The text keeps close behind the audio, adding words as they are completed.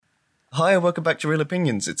Hi, and welcome back to Real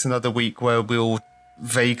Opinions. It's another week where we'll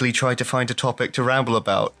vaguely try to find a topic to ramble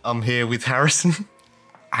about. I'm here with Harrison.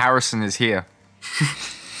 Harrison is here.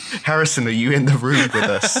 Harrison, are you in the room with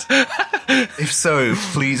us? If so,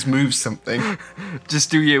 please move something.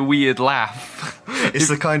 Just do your weird laugh. It's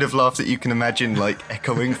the kind of laugh that you can imagine, like,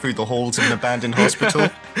 echoing through the halls of an abandoned hospital.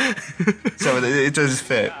 So it does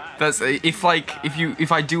fit. That's if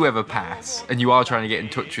I do ever pass and you are trying to get in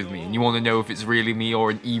touch with me and you want to know if it's really me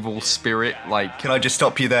or an evil spirit, like... Can I just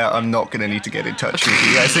stop you there? I'm not going to need to get in touch with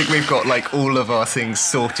you. I think we've got, like, all of our things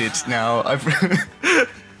sorted now. I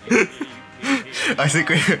think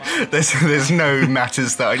there's no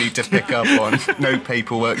matters that I need to pick up on. No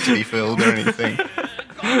paperwork to be filled or anything.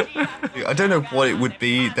 I don't know what it would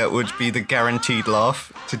be that would be the guaranteed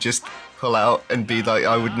laugh to just pull out and be like,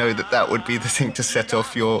 I would know that would be the thing to set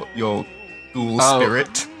off your ghoul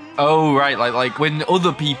spirit. Oh, right, like when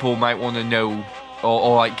other people might want to know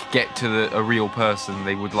or like get to a real person,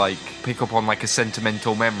 they would like pick up on like a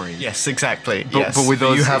sentimental memory. Yes, exactly. But with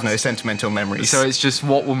us, you have no sentimental memories. So it's just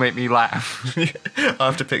what will make me laugh. I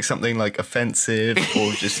have to pick something like offensive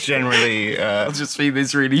or just generally... It'll just be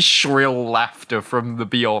this really shrill laughter from the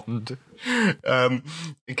beyond. In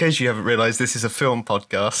case you haven't realised, this is a film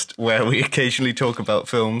podcast where we occasionally talk about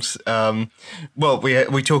films.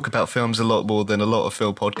 We talk about films a lot more than a lot of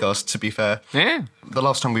film podcasts, to be fair. Yeah. The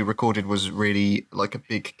last time we recorded was really like a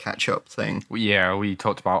big catch-up thing. Yeah, we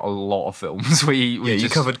talked about a lot of films. You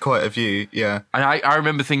covered quite a few, yeah. And I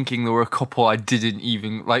remember thinking there were a couple I didn't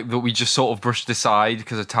even, like, that we just sort of brushed aside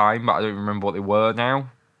because of time, but I don't remember what they were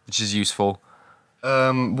now, which is useful.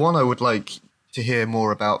 One I would like to hear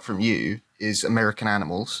more about from you is American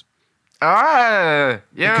Animals. Yeah.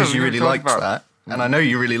 Because you really liked that. And I know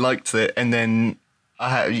you really liked it, and then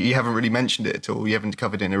you haven't really mentioned it at all. You haven't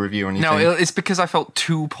covered it in a review or anything. No, it's because I felt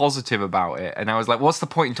too positive about it, and I was like, what's the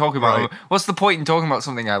point in talking about it? What's the point in talking about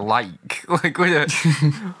something I like? Like,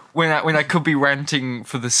 when I could be ranting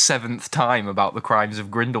for the 7th time about the crimes of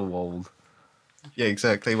Grindelwald. Yeah,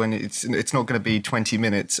 exactly. When it's not going to be 20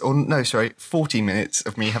 minutes, 40 minutes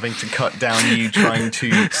of me having to cut down you trying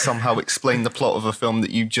to somehow explain the plot of a film that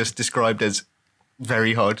you just described as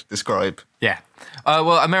very hard to describe. Yeah.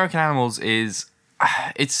 Well, American Animals is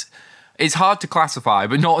it's hard to classify,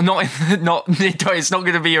 but it's not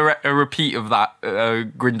going to be a repeat of that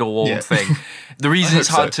Grindelwald thing. The reason it's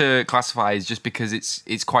hard to classify is just because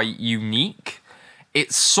it's quite unique.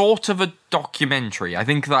 It's sort of a documentary. I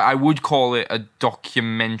think that I would call it a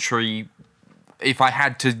documentary if I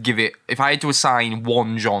had to assign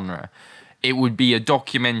one genre. It would be a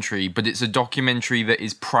documentary, but it's a documentary that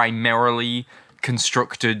is primarily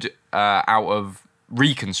constructed out of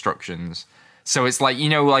reconstructions. So it's like,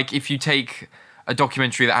 like if you take a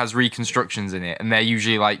documentary that has reconstructions in it, and they're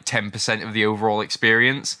usually like 10% of the overall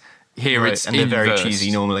experience, here it's and they're very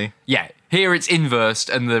cheesy normally. Yeah. Here it's inversed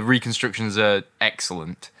and the reconstructions are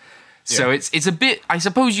excellent. So it's a bit, I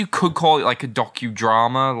suppose you could call it like a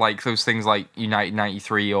docudrama, like those things like United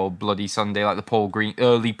 93 or Bloody Sunday, like the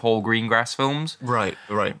early Paul Greengrass films. Right.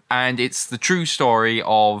 And it's the true story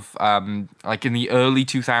of, like in the early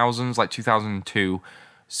 2000s, like 2002,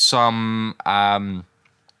 some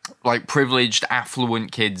like privileged,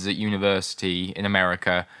 affluent kids at university in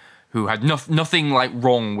America who had nothing like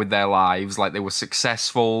wrong with their lives. Like they were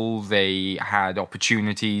successful, they had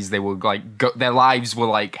opportunities, they were like their lives were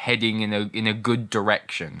like heading in a good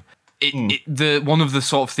direction. One of the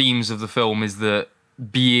sort of themes of the film is that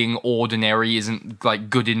being ordinary isn't like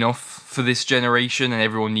good enough for this generation, and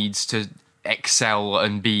everyone needs to excel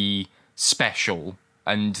and be special.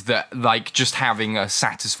 And that, like, just having a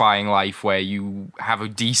satisfying life where you have a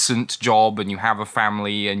decent job and you have a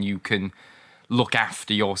family and you can look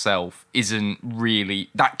after yourself isn't really,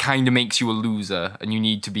 that kind of makes you a loser, and you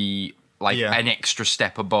need to be like an extra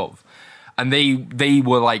step above. And they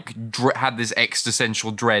were like had this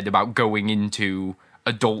existential dread about going into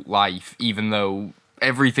adult life, even though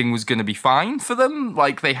everything was going to be fine for them.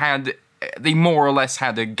 Like they more or less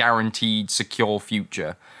had a guaranteed secure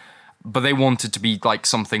future, but they wanted to be like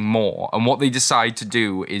something more. And what they decide to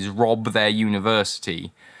do is rob their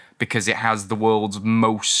university, because it has the world's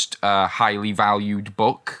most highly valued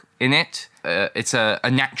book in it. It's a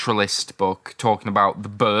naturalist book talking about the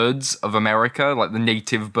birds of America, like the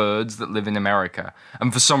native birds that live in America.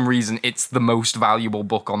 And for some reason, it's the most valuable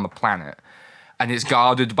book on the planet. And it's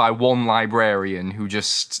guarded by one librarian who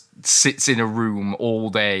just sits in a room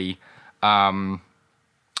all day,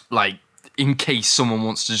 like, in case someone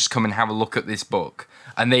wants to just come and have a look at this book.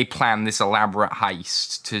 And they plan this elaborate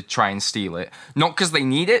heist to try and steal it. Not because they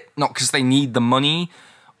need it, not because they need the money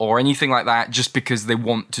or anything like that, just because they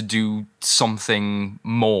want to do something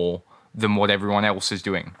more than what everyone else is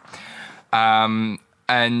doing.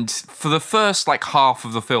 And for the first like half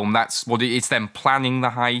of the film, that's what it's them planning the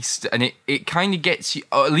heist, and it kind of gets you,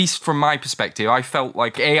 at least from my perspective, I felt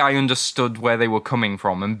like A, I understood where they were coming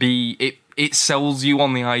from, and B, it sells you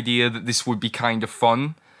on the idea that this would be kind of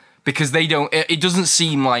fun, because it doesn't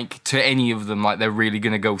seem like to any of them like they're really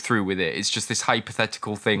going to go through with it. It's just this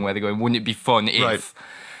hypothetical thing where they're going, wouldn't it be fun if... Right.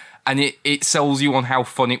 And it sells you on how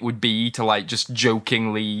fun it would be to like just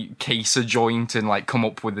jokingly case a joint and like come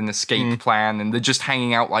up with an escape plan, and they're just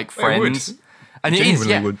hanging out like friends. It would. And it is,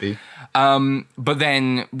 yeah. Would be. But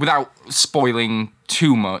then, without spoiling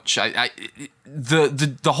too much,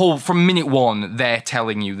 the whole, from minute one, they're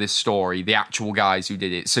telling you this story, the actual guys who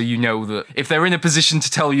did it. So you know that if they're in a position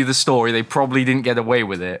to tell you the story, they probably didn't get away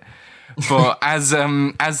with it. But as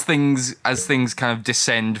things kind of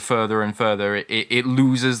descend further and further, it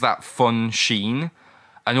loses that fun sheen,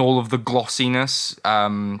 and all of the glossiness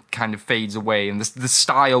kind of fades away, and the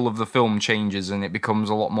style of the film changes, and it becomes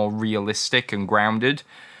a lot more realistic and grounded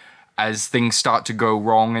as things start to go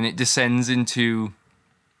wrong, and it descends into...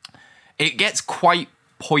 It gets quite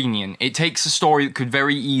poignant. It takes a story that could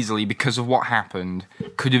very easily, because of what happened,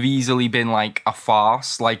 could have easily been like a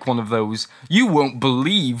farce, like one of those you won't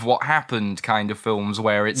believe what happened kind of films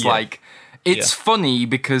where it's like, it's funny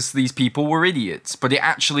because these people were idiots, but it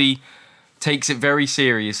actually takes it very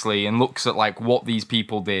seriously and looks at like what these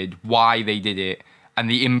people did, why they did it, and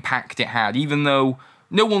the impact it had. Even though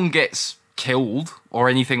no one gets killed or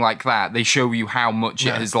anything like that, they show you how much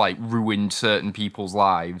it has like ruined certain people's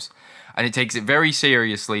lives. And it takes it very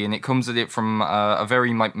seriously, and it comes at it from a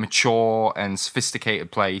very like mature and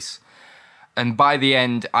sophisticated place. And by the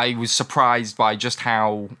end, I was surprised by just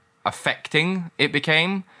how affecting it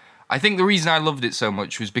became. I think the reason I loved it so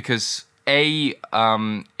much was because it's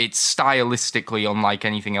stylistically unlike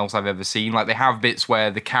anything else I've ever seen. Like, they have bits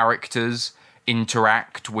where the characters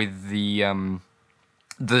interact with the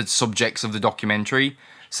subjects of the documentary.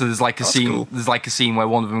 So there's like a scene. Cool. There's like a scene where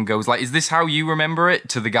one of them goes like, "Is this how you remember it?"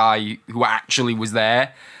 to the guy who actually was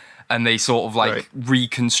there, and they sort of like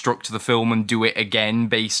reconstruct the film and do it again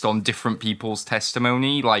based on different people's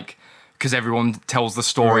testimony, like, because everyone tells the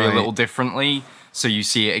story a little differently. So you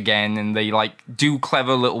see it again, and they like do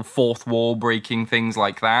clever little fourth wall breaking things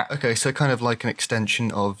like that. Okay, so kind of like an extension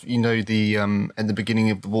of, you know, the at the beginning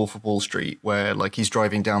of The Wolf of Wall Street, where like he's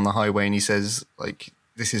driving down the highway and he says like,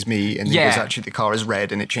 "This is me," and it was actually the car is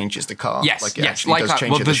red and it changes the car. Yes, like it actually like does that.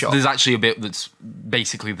 change Well, the shot. there's actually a bit that's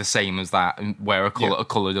basically the same as that, where a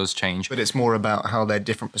color does change. But it's more about how their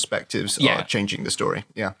different perspectives are changing the story.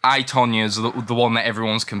 Yeah. I, Tonya's the one that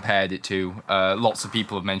everyone's compared it to. Lots of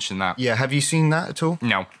people have mentioned that. Yeah, have you seen that at all?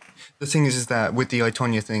 No. The thing is that with the I,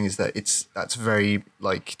 Tonya thing is that that's very,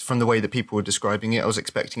 like, from the way that people were describing it, I was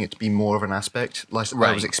expecting it to be more of an aspect. Like,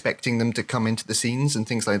 I was expecting them to come into the scenes and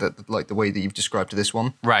things like that, like the way that you've described this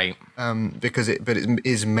one. Right. Because it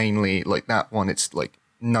is mainly, like, that one, it's like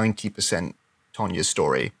 90% Tonya's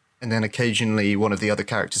story. And then occasionally one of the other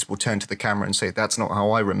characters will turn to the camera and say, "That's not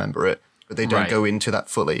how I remember it." But they don't go into that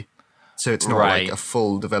fully. So it's not like a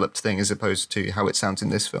full developed thing as opposed to how it sounds in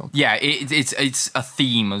this film. Yeah, it's a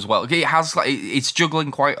theme as well. It has like, it's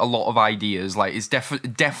juggling quite a lot of ideas. Like, it's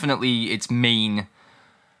definitely its main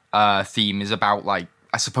theme is about, like,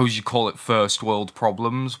 I suppose you call it first world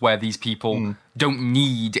problems, where these people don't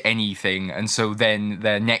need anything, and so then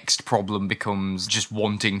their next problem becomes just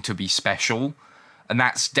wanting to be special. And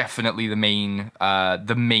that's definitely the main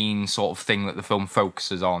sort of thing that the film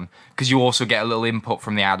focuses on. Because you also get a little input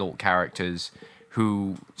from the adult characters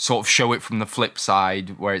who sort of show it from the flip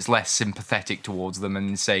side, where it's less sympathetic towards them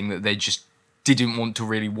and saying that they just didn't want to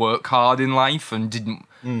really work hard in life and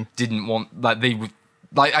didn't want, like, they would,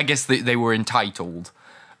 like, I guess they were entitled.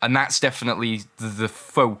 And that's definitely the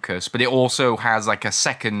focus. But it also has like a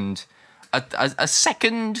second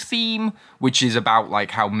theme, which is about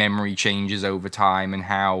like how memory changes over time and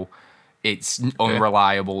how it's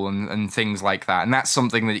unreliable and things like that. And that's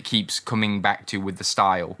something that it keeps coming back to with the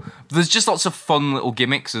style. But there's just lots of fun little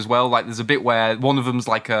gimmicks as well. Like, there's a bit where one of them's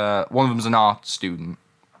an art student,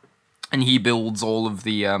 and he builds all of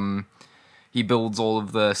the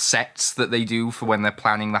sets that they do for when they're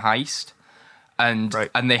planning the heist. And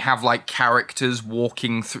they have like characters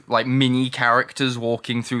walking through, like mini characters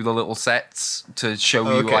walking through the little sets to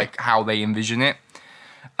show you like how they envision it.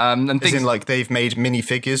 And as in, like, they've made mini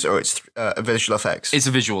figures, or it's a visual effects? It's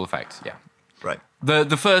a visual effect, yeah. Right.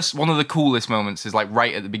 The first, one of the coolest moments is like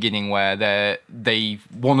right at the beginning, where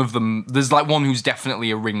one of them, there's like one who's definitely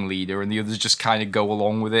a ringleader, and the others just kind of go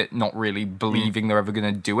along with it, not really believing they're ever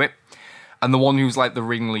going to do it. And the one who's like the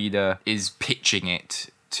ringleader is pitching it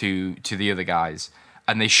to the other guys,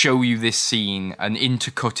 and they show you this scene and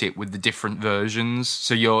intercut it with the different versions.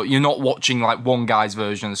 So you're not watching like one guy's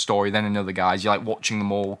version of the story, then another guy's. You're like watching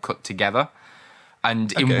them all cut together.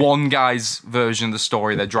 And in one guy's version of the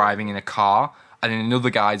story, they're driving in a car, and in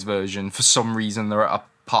another guy's version, for some reason, they're at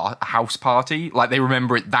a house party. Like, they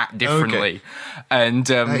remember it that differently. Okay. And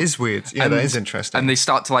that is weird. Yeah, that is interesting. And they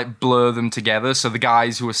start to like blur them together. So the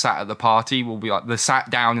guys who are sat at the party will be like, they're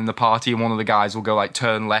sat down in the party, and one of the guys will go like,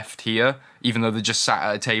 turn left here, even though they're just sat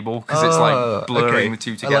at a table, because it's like blurring the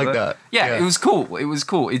two together. I like that. Yeah, it was cool. It was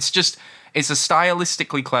cool. It's a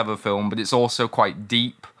stylistically clever film, but it's also quite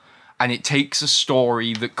deep. And it takes a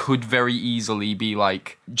story that could very easily be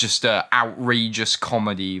like just a outrageous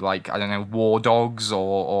comedy, like, I don't know, War Dogs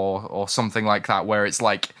or something like that, where it's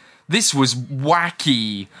like, this was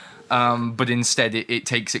wacky, but instead it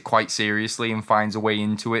takes it quite seriously and finds a way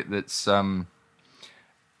into it that's a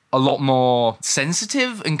lot more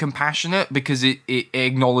sensitive and compassionate, because it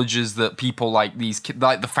acknowledges that people like these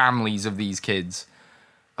like the families of these kids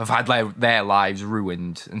have had their lives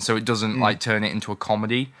ruined, and so it doesn't like turn it into a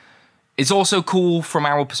comedy. It's also cool from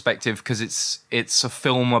our perspective because it's a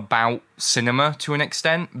film about cinema to an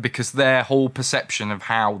extent, because their whole perception of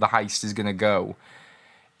how the heist is going to go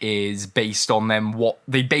is based on them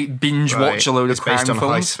binge watch a load of crime films. It's based on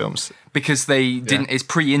films heist films. Because they didn't. It's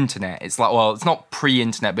pre-internet. It's like, well, it's not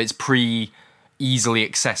pre-internet, but it's easily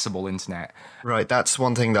accessible internet. Right, that's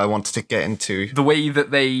one thing that I wanted to get into. The way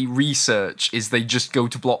that they research is they just go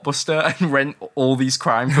to Blockbuster and rent all these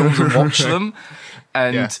crime films and watch them,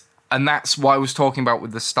 and that's what I was talking about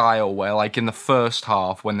with the style, where like in the first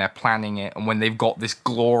half, when they're planning it and when they've got this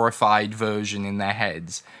glorified version in their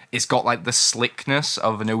heads, it's got like the slickness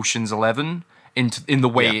of an Ocean's 11 in the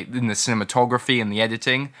way, in the cinematography and the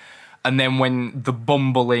editing. And then when the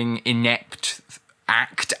bumbling, inept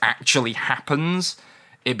act actually happens,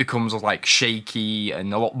 it becomes like shaky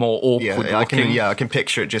and a lot more awkward looking. I can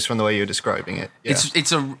picture it just from the way you're describing it. Yeah.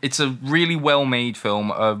 It's a really well made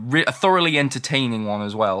film, a thoroughly entertaining one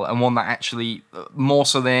as well, and one that actually, more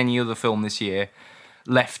so than any other film this year,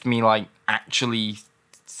 left me like actually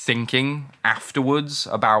thinking afterwards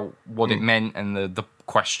about what it meant and the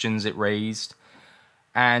questions it raised.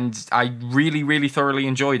 And I really, really thoroughly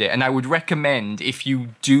enjoyed it. And I would recommend, if you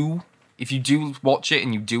do watch it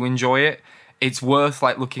and you do enjoy it, it's worth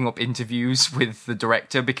like looking up interviews with the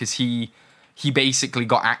director, because he basically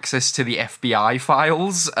got access to the FBI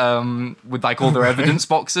files with like all their evidence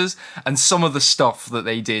boxes, and some of the stuff that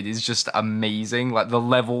they did is just amazing. Like the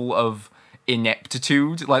level of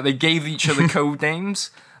ineptitude, like they gave each other code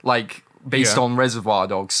names, like based on Reservoir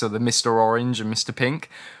Dogs, so the Mr. Orange and Mr. Pink.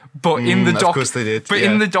 But in the of course they did. But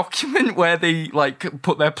in the document where they like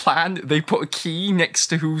put their plan, they put a key next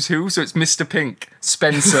to who's who, so it's Mr. Pink,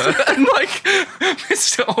 Spencer, and like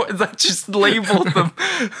Mr. Orange. That just labeled them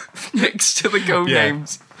next to the code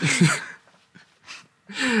names.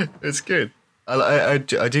 It's good. I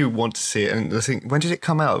do want to see it, and I think, when did it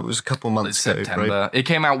come out? It was a couple months ago, September. right? It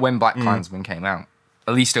came out when Black Klansman came out.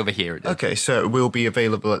 At least over here it did. Okay, so it will be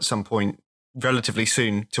available at some point relatively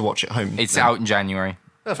soon to watch at home. It's out in January.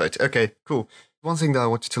 Perfect. Okay, cool. One thing that I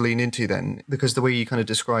wanted to lean into then, because the way you kind of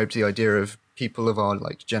described the idea of people of our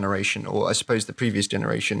like generation, or I suppose the previous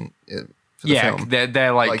generation for the film.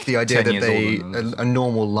 They're like the idea 10 that years a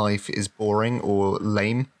normal life is boring or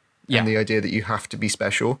lame, and the idea that you have to be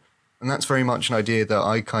special. And that's very much an idea that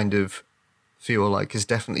I kind of feel like has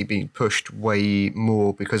definitely been pushed way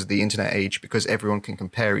more because of the internet age, because everyone can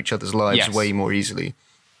compare each other's lives way more easily.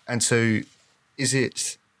 And so is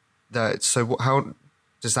it that, so how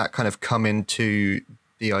does that kind of come into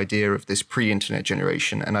the idea of this pre-internet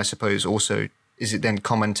generation? And I suppose also, is it then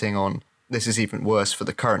commenting on this is even worse for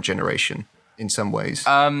the current generation in some ways?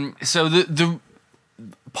 So the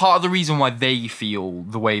part of the reason why they feel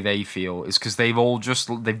the way they feel is because they've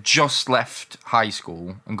just left high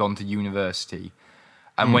school and gone to university,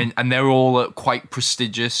 and and they're all at quite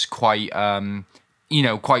prestigious, quite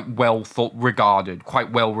quite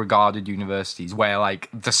well regarded universities, where like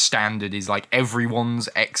the standard is like everyone's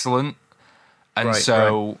excellent, and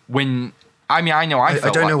when I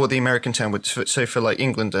don't know what the American term would. So for like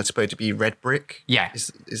England, that's supposed to be red brick. Yeah,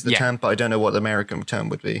 is the term, but I don't know what the American term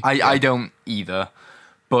would be. I don't either.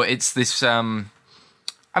 But it's this, I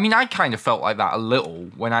kind of felt like that a little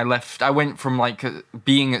when I left. I went from like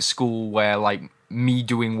being at school where like me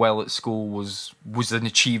doing well at school was an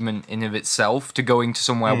achievement in of itself, to going to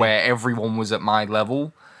somewhere where everyone was at my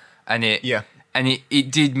level. And it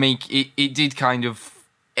did kind of,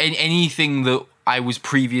 anything that I was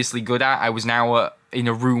previously good at, I was now in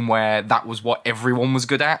a room where that was what everyone was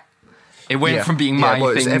good at. It went from being my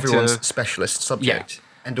thing everyone's to specialist subject. Yeah.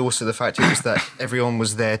 And also the fact it was that everyone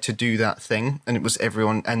was there to do that thing, and it was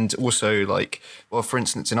everyone. And also, like, well, for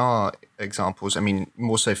instance, in our examples, I mean,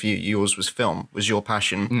 more so for you, yours was film, was your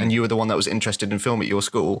passion, and you were the one that was interested in film at your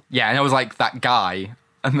school. Yeah, and I was like that guy.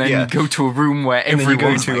 And then Yeah. you go to a room where And then you go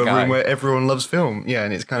everyone's to that a guy. room where everyone loves film. Yeah,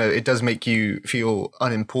 and it's kind of, it does make you feel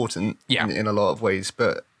unimportant in a lot of ways.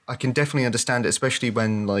 But I can definitely understand it, especially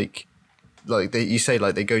when like you say,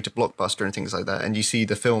 like, they go to Blockbuster and things like that, and you see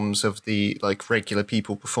the films of the like regular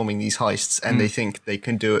people performing these heists, and they think they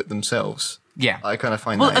can do it themselves. Yeah, I kind of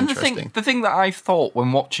find that interesting. And the thing that I thought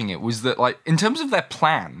when watching it was that, like, in terms of their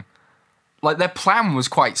plan, like, their plan was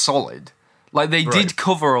quite solid. Like, they did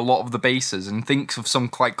cover a lot of the bases and think of some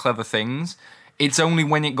quite clever things. It's only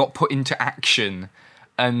when it got put into action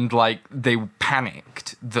and, like, they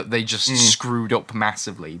panicked that they just screwed up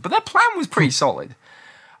massively. But their plan was pretty solid.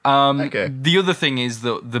 The other thing is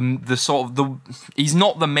that the sort of the he's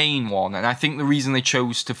not the main one, and I think the reason they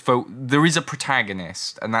chose to there is a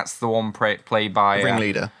protagonist, and that's the one played by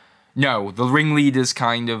Ringleader. No, the ringleader's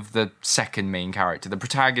kind of the second main character. The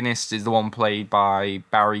protagonist is the one played by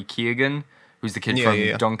Barry Keoghan, who's the kid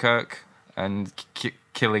from Dunkirk and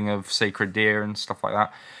Killing of Sacred Deer and stuff like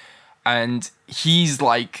that. And he's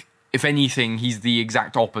like, if anything, he's the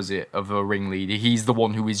exact opposite of a ringleader. He's the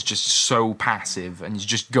one who is just so passive and is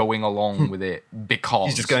just going along with it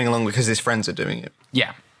because... He's just going along because his friends are doing it.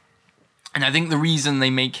 Yeah. And I think the reason they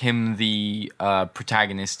make him the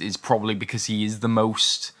protagonist is probably because he is the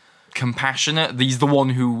most compassionate. He's the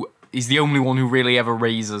only one who really ever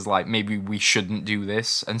raises, like, maybe we shouldn't do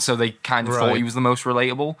this. And so they kind of thought he was the most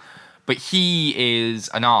relatable. But he is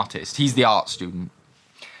an artist. He's the art student.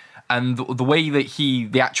 And the way that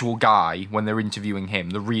the actual guy, when they're interviewing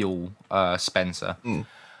him, the real Spencer,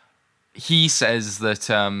 he says that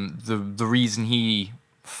the reason he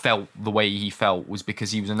felt the way he felt was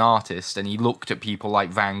because he was an artist, and he looked at people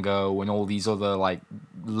like Van Gogh and all these other, like,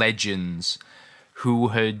 legends who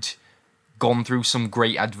had gone through some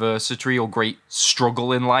great adversity or great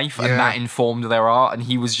struggle in life, and that informed their art. And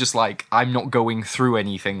he was just like, I'm not going through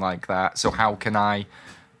anything like that, so how can I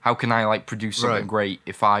like produce something great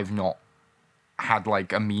if I've not had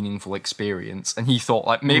like a meaningful experience? And he thought,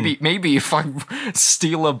 like, maybe if I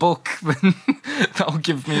steal a book, then that'll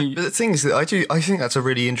give me. But the thing is that I think that's a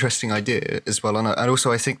really interesting idea as well, and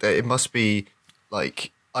also I think that it must be like,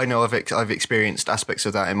 I know I've experienced aspects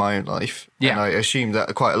of that in my own life, and I assume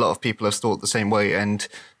that quite a lot of people have thought the same way. And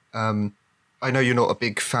I know you're not a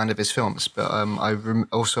big fan of his films, but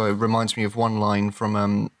also it reminds me of one line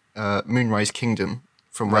from Moonrise Kingdom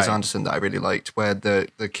from Wes Anderson that I really liked, where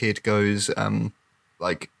the kid goes,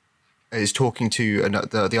 is talking to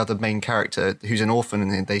the other main character who's an orphan,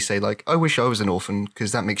 and they say, like, I wish I was an orphan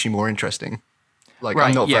because that makes you more interesting. Like,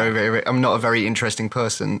 I'm not I'm not a very interesting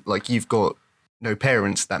person. Like, you've got no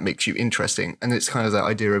parents, that makes you interesting. And it's kind of that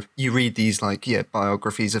idea of, you read these, like,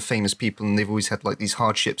 biographies of famous people, and they've always had, like, these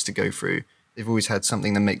hardships to go through. They've always had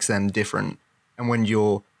something that makes them different. And when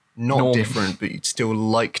you're not different, but you'd still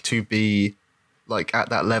like to be, like, at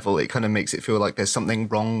that level, it kind of makes it feel like there's something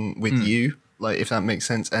wrong with you, like, if that makes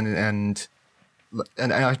sense. And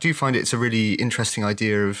I do find it's a really interesting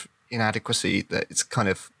idea of inadequacy, that it's kind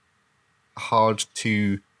of hard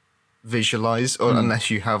to visualize, or unless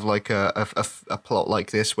you have like a plot like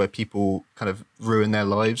this where people kind of ruin their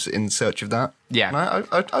lives in search of that. And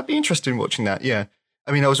I'd be interested in watching that.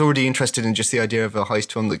 I mean, I was already interested in just the idea of a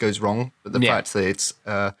heist film that goes wrong, but the fact that it's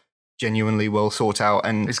genuinely well thought out,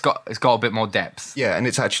 and it's got a bit more depth. And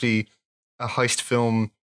it's actually a heist film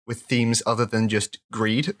with themes other than just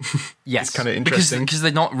greed. It's kind of interesting because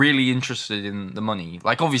they're not really interested in the money.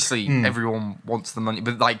 Like, obviously everyone wants the money,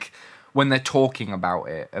 but like, when they're talking about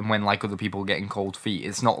it, and when, like, other people are getting cold feet,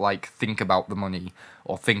 it's not like, think about the money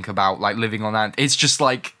or think about, like, living on that. It's just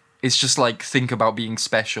like think about being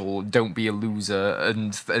special, don't be a loser,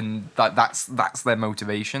 and that's their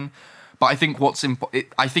motivation. But I think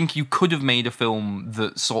I think you could have made a film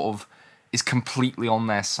that sort of is completely on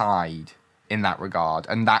their side in that regard,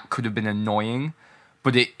 and that could have been annoying.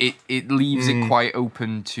 But it leaves it quite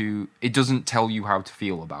open to, it doesn't tell you how to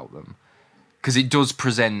feel about them. Because it does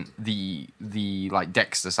present the like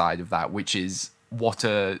Dexter side of that, which is, what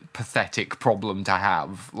a pathetic problem to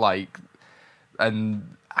have, like,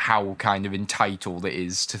 and how kind of entitled it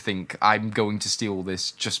is to think, I'm going to steal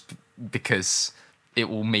this just because it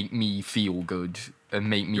will make me feel good and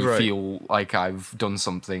make me feel like I've done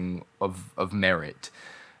something of merit.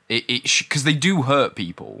 Because they do hurt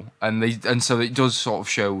people, and so it does sort of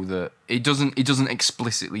show that it doesn't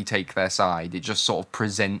explicitly take their side. It just sort of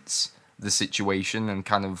presents the situation and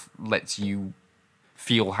kind of lets you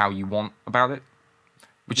feel how you want about it.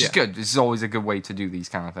 which is good. This is always a good way to do these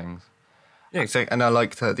kind of things. Yeah, exactly. And I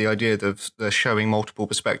like the idea of the showing multiple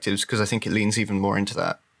perspectives, because I think it leans even more into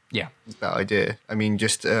that. Yeah. That idea. I mean,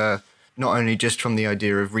 just not only just from the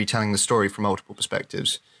idea of retelling the story from multiple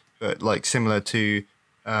perspectives, but like similar to,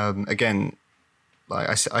 again, like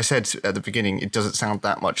I said at the beginning, it doesn't sound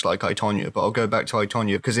that much like I, Tonya, but I'll go back to I,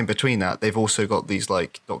 Tonya, because in between that, they've also got these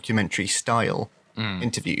like documentary style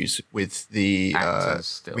interviews with the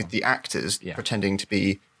actors pretending to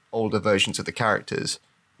be older versions of the characters,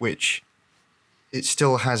 which it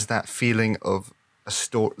still has that feeling of a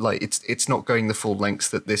story. Like it's not going the full lengths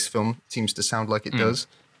that this film seems to sound like it does,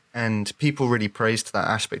 and people really praised that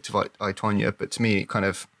aspect of I, Tonya, but to me, it kind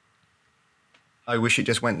of, I wish it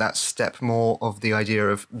just went that step more of the idea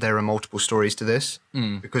of there are multiple stories to this,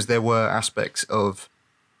 because there were aspects of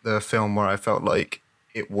the film where I felt like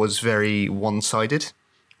it was very one-sided.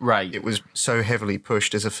 Right. It was so heavily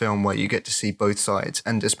pushed as a film where you get to see both sides,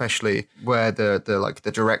 and especially where the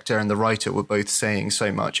director and the writer were both saying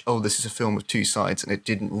so much, oh, this is a film with two sides, and it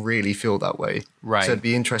didn't really feel that way. Right. So it'd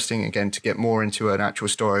be interesting, again, to get more into an actual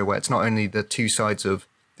story where it's not only the two sides of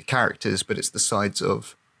the characters, but it's the sides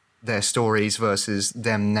of their stories versus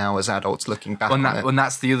them now as adults looking back on it. And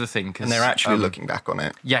that's the other thing. And they're actually looking back on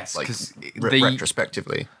it. Yes, like, because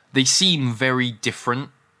retrospectively. They seem very different,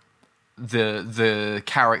 the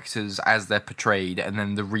characters as they're portrayed, and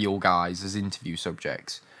then the real guys as interview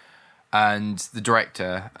subjects. And the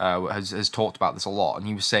director has talked about this a lot, and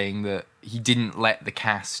he was saying that he didn't let the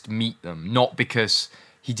cast meet them, not because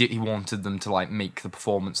he wanted them to like make the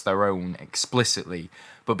performance their own explicitly,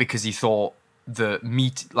 but because he thought that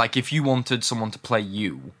like if you wanted someone to play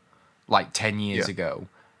you like 10 years ago,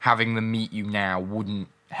 having them meet you now wouldn't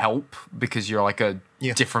help, because you're like a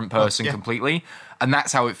different person completely. And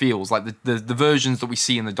that's how it feels. Like the versions that we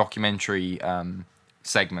see in the documentary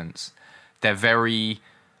segments, they're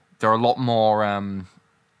a lot more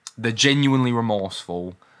they're genuinely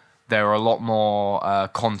remorseful. They're a lot more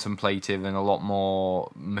contemplative and a lot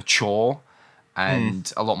more mature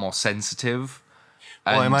and a lot more sensitive.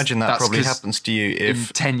 Well, I imagine that probably happens to you if...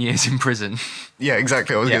 in 10 years in prison. Yeah,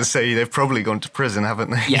 exactly. I was going to say, they've probably gone to prison, haven't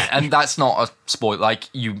they? Yeah, and that's not a spoil. Like,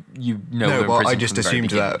 you know they're in prison I just from the very assumed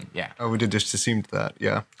that. beginning. Yeah. I would have just assumed that,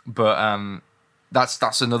 yeah. But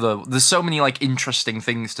that's another... There's so many, like, interesting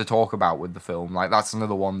things to talk about with the film. Like, that's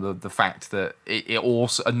another one, the fact that it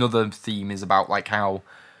also... Another theme is about, like, how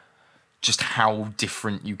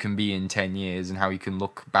different you can be in 10 years, and how you can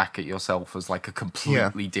look back at yourself as like a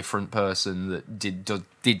completely different person that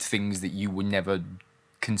did things that you would never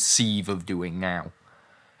conceive of doing now.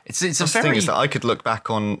 It's a very... thing is that I could look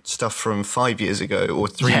back on stuff from 5 years ago or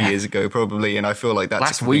 3 years ago probably, and I feel like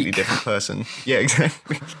that's a completely different person. Yeah,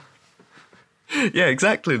 exactly. Yeah,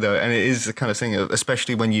 exactly though. And it is the kind of thing of,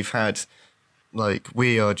 especially when you've had, like,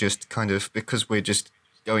 we are just kind of, because we're just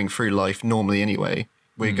going through life normally anyway,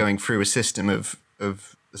 we're going through a system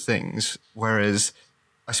of things, whereas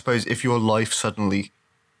I suppose if your life suddenly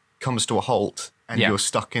comes to a halt and you're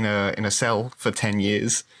stuck in a cell for 10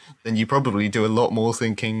 years, then you probably do a lot more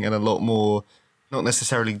thinking and a lot more, not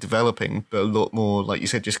necessarily developing, but a lot more, like you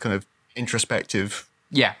said, just kind of introspective,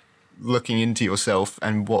 looking into yourself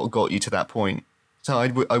and what got you to that point. So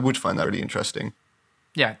I would find that really interesting.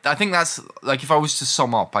 Yeah, I think that's, like, if I was to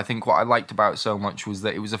sum up, I think what I liked about it so much was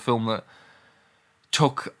that it was a film that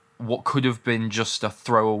took what could have been just a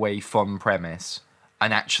throwaway fun premise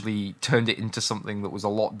and actually turned it into something that was a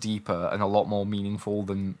lot deeper and a lot more meaningful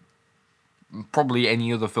than probably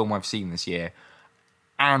any other film I've seen this year.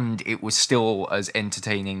 And it was still as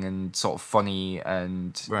entertaining and sort of funny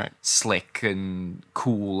and slick and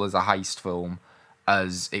cool as a heist film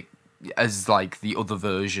as like the other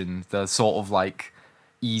version, the sort of like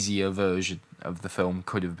easier version of the film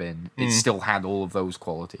could have been. It still had all of those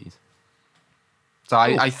qualities. So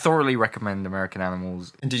I thoroughly recommend American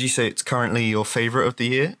Animals. And did you say it's currently your favourite of the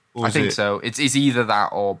year? I think so. It's either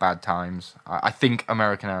that or Bad Times. I think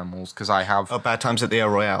American Animals, because I have... Oh, Bad Times at the El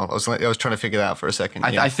Royale. I was trying to figure that out for a second.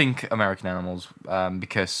 I think American Animals,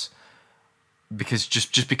 because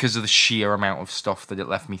just because of the sheer amount of stuff that it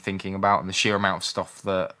left me thinking about, and the sheer amount of stuff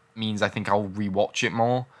that means I think I'll rewatch it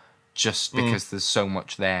more, just because there's so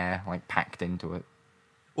much there, like, packed into it.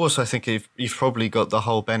 Also, I think you've probably got the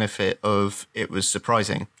whole benefit of it was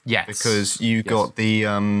surprising. Yes. Because you got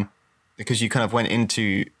the... because you kind of went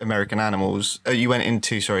into American Animals... you went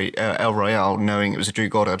into, El Royale knowing it was a Drew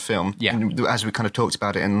Goddard film. Yeah. And as we kind of talked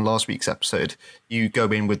about it in last week's episode, you go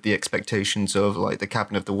in with the expectations of, like, the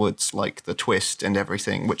Cabin of the Woods, like, the twist and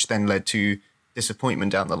everything, which then led to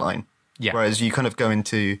disappointment down the line. Yeah. Whereas you kind of go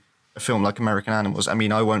into a film like American Animals. I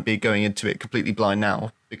mean, I won't be going into it completely blind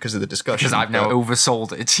now, because of the discussion. Because I've now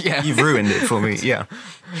oversold it. Yeah, you've ruined it for me. Yeah,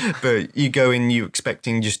 but you go in, you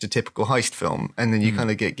expecting just a typical heist film, and then you kind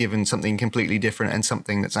of get given something completely different and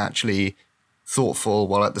something that's actually thoughtful,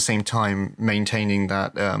 while at the same time maintaining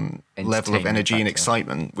that level of energy and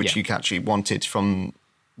excitement which you actually wanted from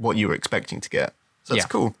what you were expecting to get. So that's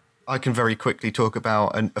cool. I can very quickly talk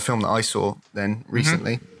about a film that I saw then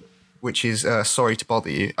recently, which is Sorry to Bother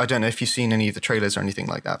You. I don't know if you've seen any of the trailers or anything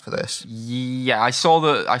like that for this. Yeah, I've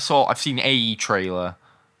seen a trailer.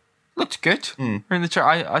 Looked good. In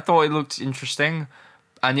the I thought it looked interesting.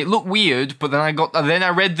 And it looked weird, but then I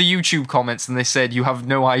read the YouTube comments and they said you have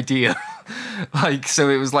no idea. Like, so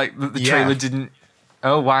it was like the trailer didn't.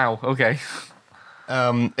 Oh wow, okay.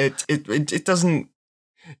 It doesn't.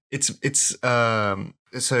 It's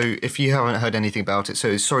so if you haven't heard anything about it,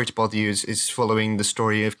 so Sorry to Bother You is following the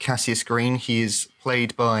story of Cassius Green. He is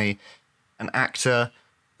played by an actor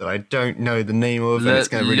that I don't know the name of, and it's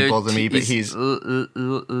going to really bother me. But he's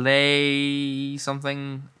Lay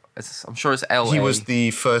something. I'm sure it's L. He was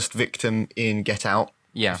the first victim in Get Out.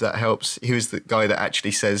 Yeah, if that helps. He was the guy that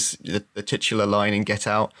actually says the titular line in Get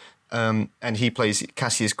Out. And he plays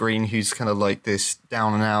Cassius Green, who's kind of like this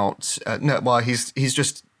down and out. He's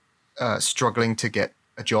just struggling to get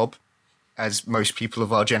a job, as most people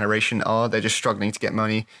of our generation are. They're just struggling to get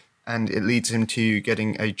money, and it leads him to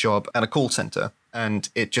getting a job at a call center. And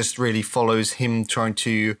it just really follows him trying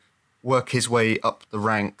to work his way up the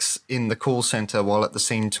ranks in the call center, while at the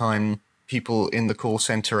same time people in the call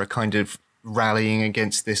center are kind of rallying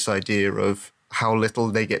against this idea of how little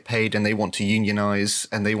they get paid, and they want to unionize,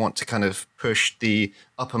 and they want to kind of push the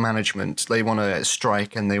upper management. They want to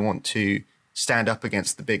strike, and they want to stand up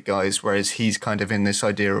against the big guys, whereas he's kind of in this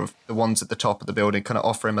idea of the ones at the top of the building kind of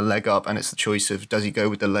offer him a leg up, and it's the choice of does he go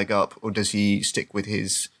with the leg up or does he stick with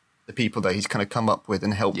the people that he's kind of come up with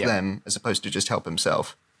and help them, as opposed to just help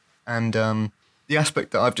himself. And the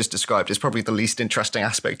aspect that I've just described is probably the least interesting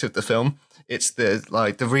aspect of the film. It's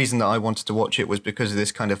the reason that I wanted to watch it was because of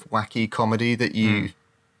this kind of wacky comedy that you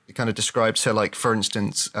kind of described. So, like, for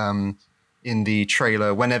instance, in the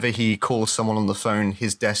trailer, whenever he calls someone on the phone,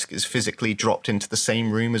 his desk is physically dropped into the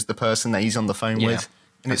same room as the person that he's on the phone with.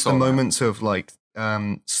 And it's the moments of like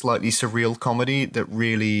slightly surreal comedy that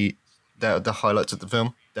really the highlights of the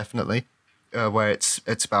film, definitely. Where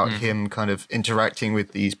it's about him kind of interacting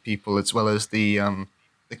with these people, as well as the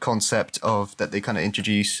concept of that they kind of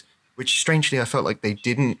introduce, which strangely I felt like they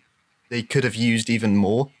could have used even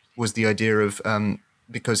more, was the idea of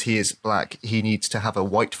because he is black, he needs to have a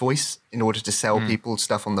white voice in order to sell people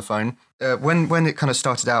stuff on the phone. When it kind of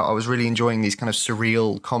started out, I was really enjoying these kind of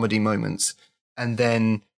surreal comedy moments, and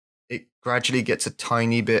then it gradually gets a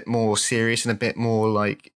tiny bit more serious and a bit more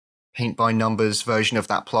like paint by numbers version of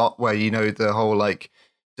that plot, where, you know, the whole like,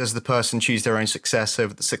 does the person choose their own success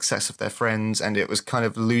over the success of their friends? And it was kind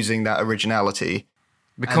of losing that originality.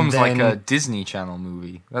 Becomes like a Disney Channel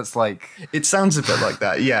movie. That's like, it sounds a bit like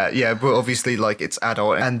that. Yeah. But obviously, like, it's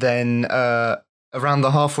adult. And then around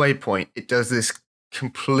the halfway point, it does this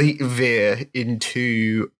complete veer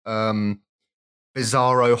into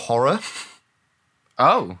bizarro horror.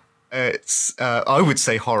 Oh. It's I would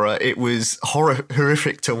say horror. It was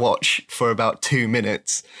horrific to watch for about 2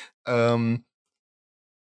 minutes. Harrison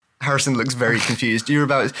looks very confused.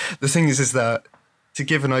 The thing is that, to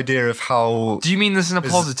give an idea of how... Do you mean this in a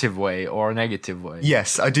positive way or a negative way?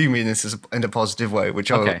 Yes, I do mean this in a positive way, which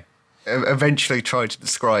I'll eventually try to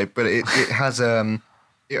describe. But it has a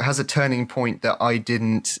turning point that I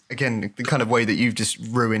didn't... Again, the kind of way that you've just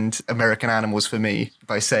ruined American Animals for me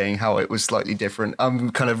by saying how it was slightly different.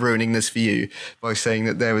 I'm kind of ruining this for you by saying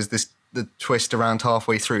that there was the twist around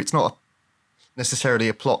halfway through. It's not necessarily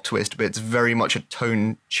a plot twist, but it's very much a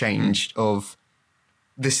tone change of...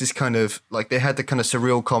 This is kind of like they had the kind of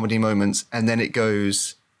surreal comedy moments, and then it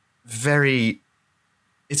goes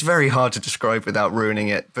it's very hard to describe without ruining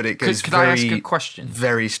it, but it goes Could I ask a question?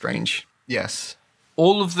 Very strange. Yes.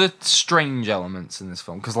 All of the strange elements in this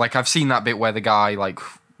film, because like I've seen that bit where the guy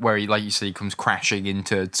where he, like you said, he comes crashing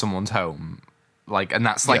into someone's home, like, and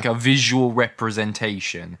that's like a visual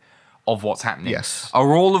representation of what's happening. Yes.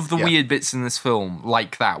 Are all of the weird bits in this film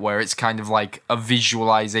like that, where it's kind of like a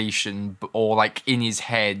visualization, or like in his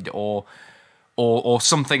head, or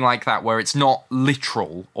something like that, where it's not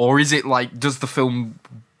literal? Or is it like, does the film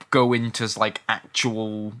go into like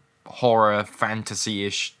actual horror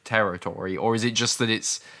fantasy-ish territory, or is it just that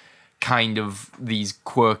it's kind of these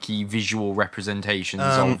quirky visual representations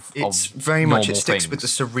of it's very much, it sticks things with the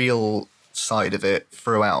surreal side of it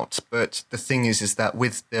throughout, but the thing is that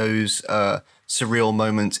with those surreal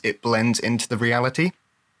moments, it blends into the reality.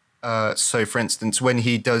 So, for instance, when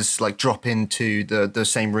he does like drop into the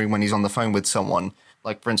same room when he's on the phone with someone,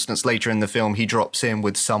 like for instance, later in the film, he drops in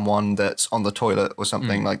with someone that's on the toilet or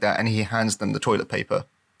something like that, and he hands them the toilet paper.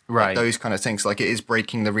 Right. Like those kind of things. Like it is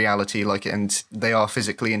breaking the reality, like, and they are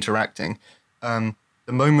physically interacting. The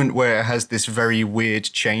moment where it has this very weird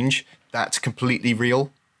change, that's completely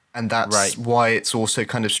real. And that's why it's also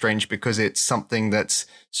kind of strange, because it's something that's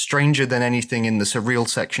stranger than anything in the surreal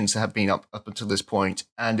sections that have been up until this point,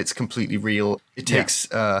 and it's completely real. It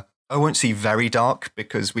takes, I won't say very dark,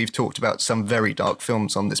 because we've talked about some very dark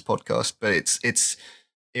films on this podcast, but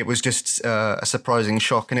it was just a surprising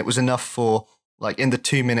shock, and it was enough for, like, in the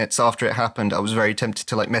 2 minutes after it happened, I was very tempted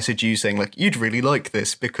to, like, message you saying, like, you'd really like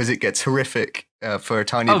this, because it gets horrific for a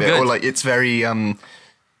tiny bit, good. or, like, it's very...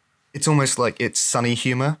 It's almost like it's sunny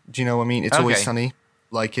humor. Do you know what I mean? It's always sunny.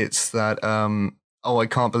 Like it's that, oh, I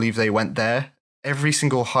can't believe they went there. Every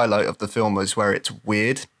single highlight of the film is where it's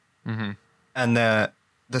weird. Mm-hmm. And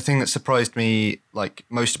the thing that surprised me like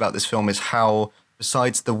most about this film is how,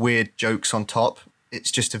 besides the weird jokes on top, it's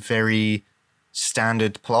just a very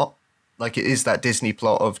standard plot. Like it is that Disney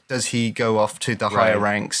plot of, does he go off to the higher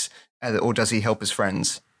ranks or does he help his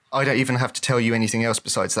friends? I don't even have to tell you anything else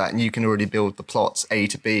besides that, and you can already build the plots A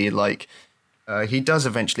to B. Like, he does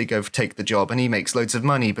eventually go take the job, and he makes loads of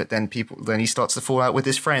money, but then he starts to fall out with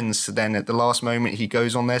his friends. So then at the last moment, he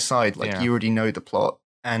goes on their side. Like, you already know the plot.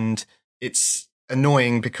 And it's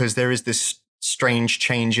annoying because there is this strange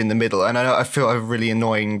change in the middle. And I feel really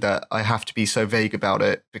annoying that I have to be so vague about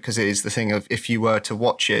it, because it is the thing of, if you were to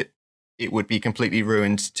watch it, it would be completely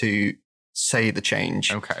ruined to say the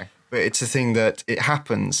change. Okay. But it's a thing that it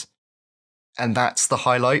happens, and that's the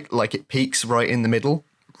highlight. Like it peaks right in the middle,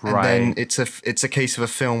 and then it's a case of a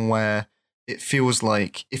film where it feels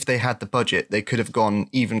like if they had the budget, they could have gone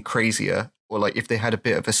even crazier, or like if they had a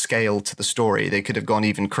bit of a scale to the story, they could have gone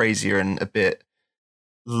even crazier and a bit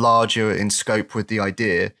larger in scope with the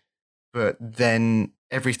idea. But then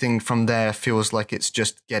everything from there feels like it's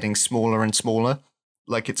just getting smaller and smaller.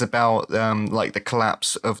 Like it's about like the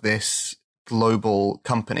collapse of this global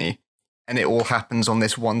company, and it all happens on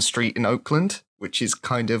this one street in Oakland, which is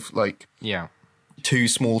kind of like too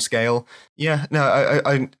small scale.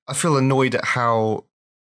 I feel annoyed at how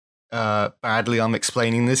badly I'm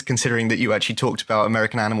explaining this, considering that you actually talked about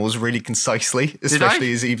American Animals really concisely,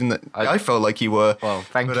 especially as even that I felt like you were. Well,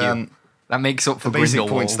 thank you. That makes up for the basic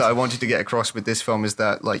Grindelwald. Points that I wanted to get across with this film is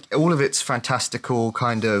that like all of its fantastical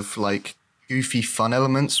kind of like goofy fun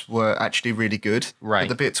elements were actually really good. Right. But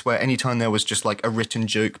the bits where anytime there was just like a written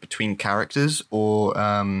joke between characters or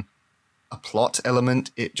a plot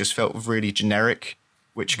element, it just felt really generic,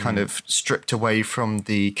 which kind of stripped away from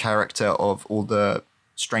the character of all the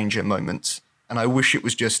stranger moments. And I wish it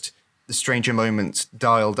was just the stranger moments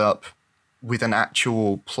dialed up with an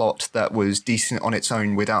actual plot that was decent on its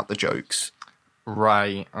own without the jokes.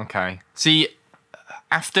 Right, okay. See,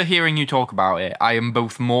 after hearing you talk about it, I am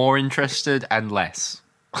both more interested and less.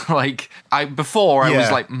 Like, I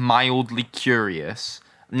was like mildly curious.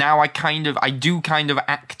 Now I do kind of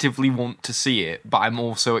actively want to see it, but I'm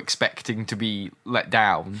also expecting to be let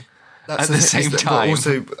down at the same time. But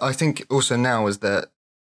also, I think also now is that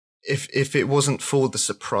if it wasn't for the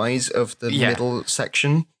surprise of the middle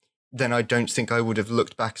section, then I don't think I would have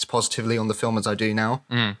looked back as positively on the film as I do now.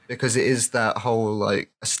 Because it is that whole, like,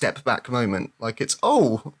 a step back moment. Like, it's,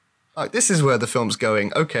 like, this is where the film's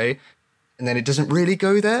going, okay. And then it doesn't really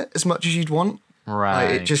go there as much as you'd want.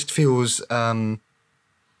 Right. It just feels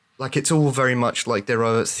like it's all very much like there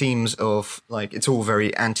are themes of, like, it's all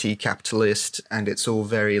very anti-capitalist, and it's all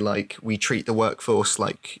very, like, we treat the workforce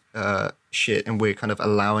like shit, and we're kind of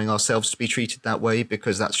allowing ourselves to be treated that way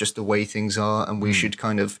because that's just the way things are, and we should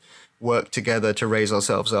kind of work together to raise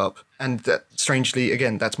ourselves up. And that, strangely,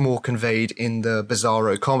 again, that's more conveyed in the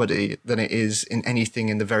bizarro comedy than it is in anything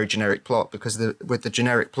in the very generic plot, because with the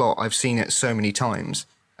generic plot, I've seen it so many times,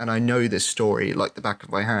 and I know this story like the back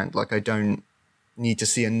of my hand. Like, I don't need to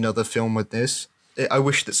see another film with this. I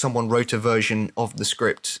wish that someone wrote a version of the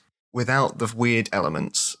script without the weird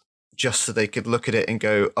elements, just so they could look at it and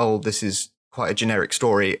go, oh, this is quite a generic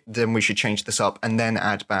story, then we should change this up and then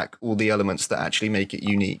add back all the elements that actually make it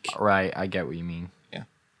unique. Right, I get what you mean. Yeah.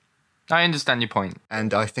 I understand your point.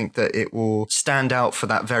 And I think that it will stand out for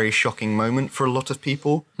that very shocking moment for a lot of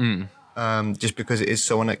people, just because it is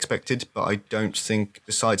so unexpected, but I don't think,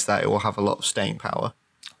 besides that, it will have a lot of staying power.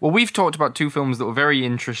 Well, we've talked about two films that were very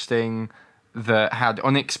interesting, that had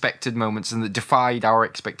unexpected moments and that defied our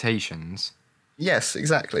expectations. Yes,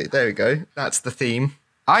 exactly. There we go. That's the theme.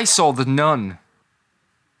 I saw The Nun.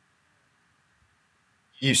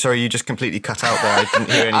 You just completely cut out there. I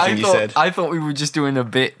didn't hear anything you said. I thought we were just doing a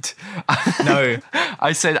bit. No.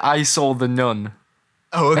 I said I saw the nun.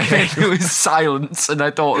 Oh, okay. It was silence, and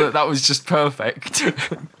I thought that was just perfect.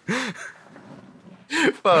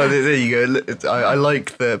 Well, there you go. I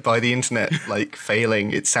like that by the internet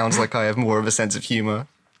failing. It sounds like I have more of a sense of humor.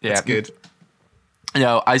 That's good.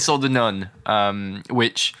 No, I saw the nun,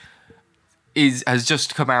 which has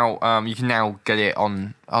just come out. You can now get it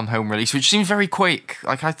on home release, which seems very quick.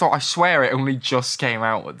 I swear it only just came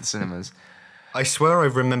out at the cinemas. I swear I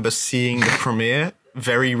remember seeing the premiere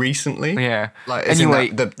very recently. Yeah.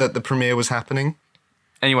 Anyway, that the premiere was happening.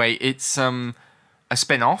 Anyway, it's a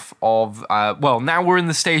spin-off of now we're in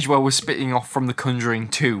the stage where we're spinning off from The Conjuring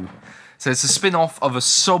 2. So it's a spin-off of a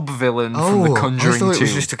sub-villain from The Conjuring 2. I thought it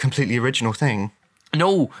was just a completely original thing.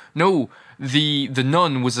 No. The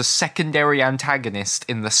nun was a secondary antagonist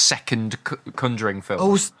in the second Conjuring film.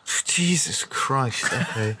 Oh, Jesus Christ.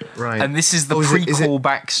 Okay, right. And this is the prequel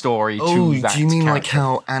backstory to that. Oh, do you mean character.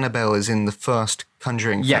 how Annabelle is in the first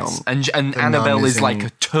Conjuring film? Yes, and Annabelle is like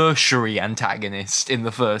a tertiary antagonist in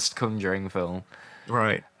the first Conjuring film.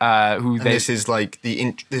 Right. This is like the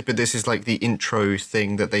intro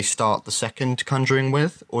thing that they start the second Conjuring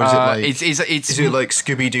with, or is it like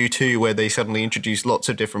Scooby-Doo 2 where they suddenly introduce lots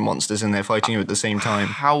of different monsters and they're fighting you at the same time?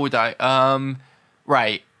 How would I?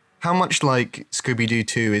 Right. How much like Scooby-Doo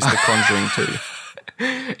 2 is the Conjuring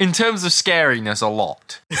 2? In terms of scariness, a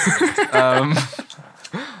lot.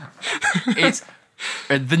 It's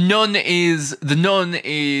the nun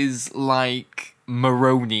is like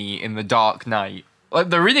Maroni in The Dark Knight. Like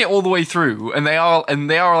they're in it all the way through, and they are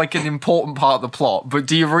like an important part of the plot. But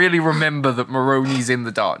do you really remember that Maroni's in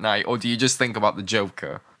The Dark Knight, or do you just think about the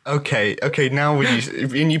Joker? Okay. Now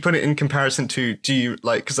when you put it in comparison to, do you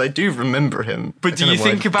because I do remember him. But do you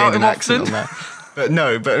think about him often? But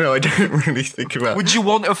no, I don't really think about. Would you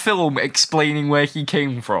want a film explaining where he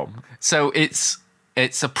came from? So it's a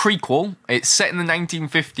prequel. It's set in the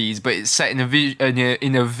 1950s, but it's set in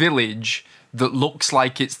a village that looks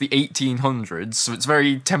like it's the 1800s, so it's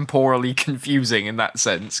very temporally confusing in that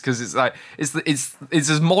sense, because it's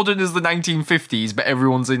as modern as the 1950s, but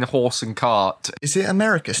everyone's in horse and cart. Is it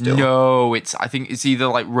America still? No, I think it's either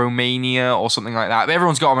like Romania or something like that. But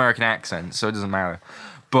everyone's got American accents, so it doesn't matter.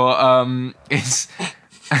 But it's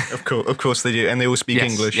of course they do, and they all speak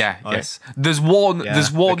English. Yeah, yes. There's one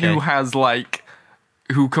who has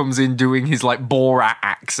who comes in doing his Borat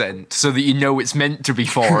accent, so that you know it's meant to be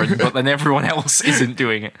foreign, but then everyone else isn't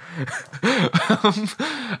doing it.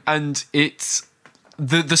 And it's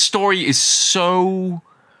the story is so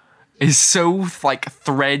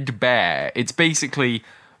threadbare. It's basically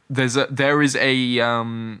there is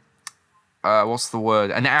an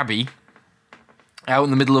abbey out in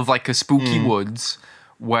the middle of a spooky woods,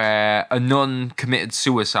 where a nun committed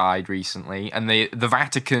suicide recently, and the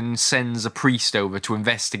Vatican sends a priest over to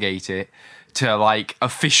investigate it, to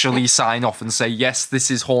officially sign off and say, yes,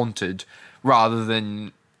 this is haunted, rather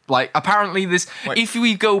than apparently this, if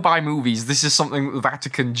we go by movies, this is something that the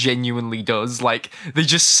Vatican genuinely does. They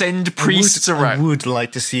just send priests around. I would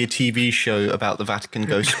like to see a TV show about the Vatican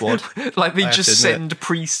Ghost Squad. They just send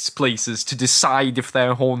priests places to decide if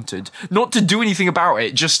they're haunted. Not to do anything about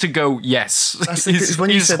it, just to go, yes, when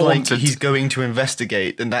you said haunted. He's going to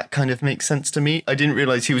investigate, then that kind of makes sense to me. I didn't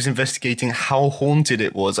realise he was investigating how haunted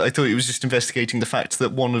it was. I thought he was just investigating the fact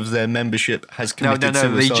that one of their membership has committed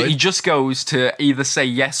suicide. He just goes to either say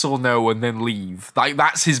yes or no and then leave.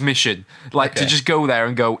 That's his mission. To just go there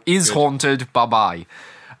and go, haunted, bye-bye.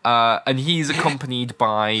 And he's accompanied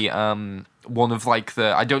by one of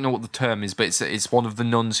I don't know what the term is, but it's one of the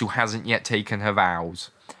nuns who hasn't yet taken her vows,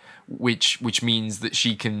 which means that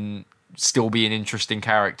she can still be an interesting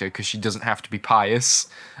character because she doesn't have to be pious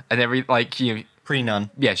and pre-nun.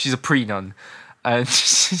 Yeah, she's a pre-nun. And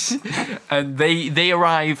and they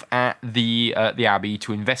arrive at the abbey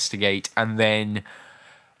to investigate, and then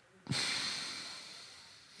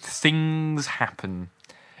things happen.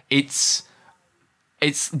 It's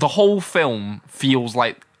the whole film feels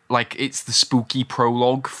like it's the spooky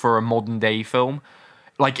prologue for a modern day film.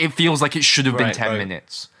 It feels like it should have been 10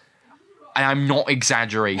 minutes. And I'm not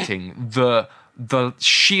exaggerating. The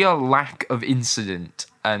sheer lack of incident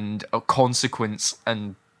and a consequence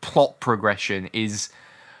and plot progression is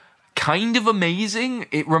kind of amazing.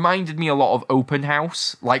 It reminded me a lot of Open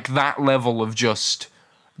House, that level of just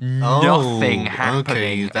nothing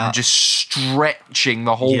happening and just stretching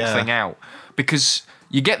the whole thing out, because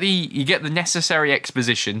you get the necessary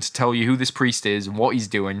exposition to tell you who this priest is and what he's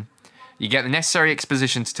doing. You get the necessary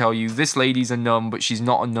exposition to tell you this lady's a nun, but she's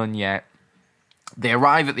not a nun yet. They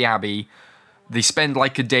arrive at the abbey. They spend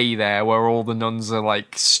like a day there where all the nuns are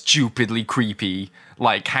like stupidly creepy,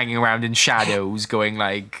 like hanging around in shadows, going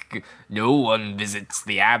like, no one visits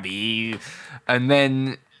the abbey. And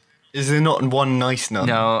then Is there not one nice nun?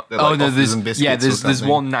 no, that, like, offers there's them biscuits or there's something?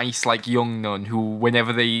 one nice like young nun who,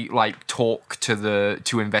 whenever they like talk to the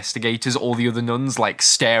investigators, all the other nuns like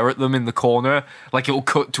stare at them in the corner. Like it'll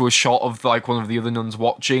cut to a shot of like one of the other nuns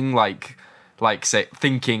watching, like say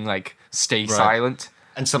thinking like stay silent.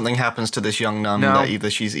 And something happens to this young nun No. that either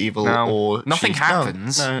she's evil or nothing she's...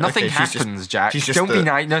 happens. No, Nothing okay, happens, Jack. She's just Don't be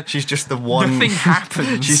nice. No, she's just the one... nothing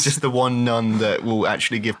happens. She's just the one nun that will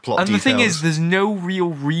actually give plot and details. the thing is, there's no real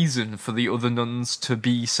reason for the other nuns to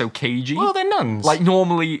be so cagey. Well, they're nuns. Like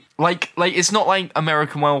normally, like it's not like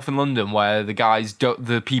American Werewolf in London where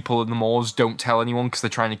the people in the Moors don't tell anyone because they're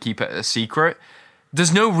trying to keep it a secret.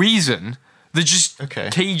 There's no reason. They're just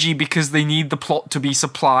cagey because they need the plot to be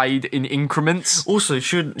supplied in increments. Also,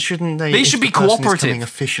 shouldn't they? They should be the person is cooperative. coming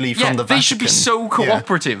officially from the Vatican. They should be so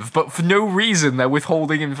cooperative, but for no reason they're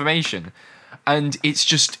withholding information, and it's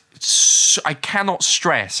just I cannot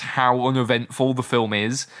stress how uneventful the film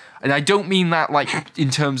is, and I don't mean that like in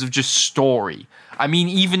terms of just story. I mean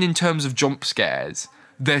even in terms of jump scares,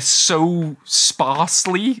 they're so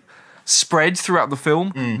sparsely spread throughout the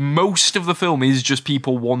film. Most of the film is just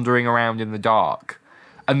people wandering around in the dark,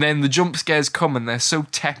 and then the jump scares come and they're so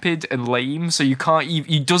tepid and lame, so you can't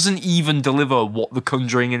even it doesn't even deliver what the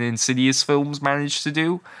Conjuring and Insidious films managed to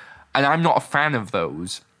do, and I'm not a fan of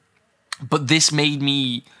those. But this made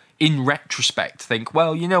me, in retrospect, think,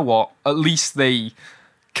 well, you know what, at least they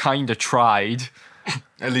kind of tried.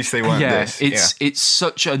 At least they weren't this. It's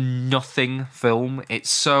such a nothing film. It's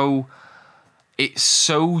so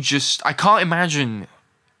just... I can't imagine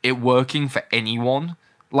it working for anyone.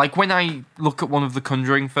 Like, when I look at one of the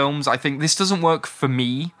Conjuring films, I think this doesn't work for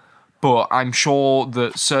me, but I'm sure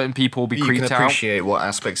that certain people will be creeped out. You can appreciate what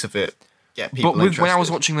aspects of it get people But when I was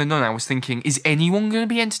interested. watching The Nun, I was thinking, is anyone going to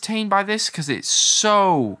be entertained by this? Because it's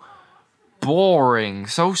so boring,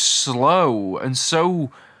 so slow, and so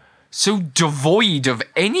devoid of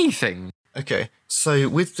anything. Okay, so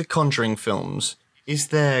with the Conjuring films... Is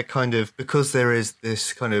there kind of, because there is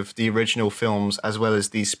this kind of the original films as well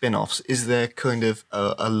as these spin-offs, is there kind of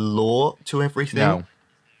a lore to everything? No.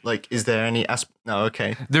 Like, is there any... No,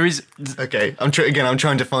 okay. There is... Okay, I'm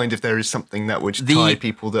trying to find if there is something that would tie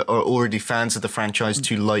people that are already fans of the franchise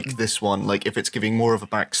to like this one. Like, if it's giving more of a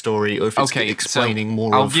backstory or if it's explaining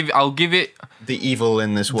more I'll give it... the evil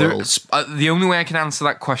in this world. The only way I can answer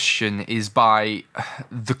that question is by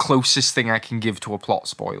the closest thing I can give to a plot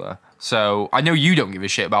spoiler. So I know you don't give a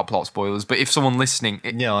shit about plot spoilers, but if someone listening,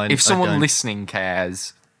 if someone listening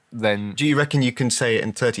cares, then do you reckon you can say it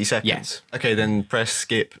in 30 seconds? Yes. Okay, then press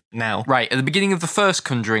skip now. Right, at the beginning of the first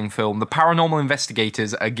Conjuring film, the paranormal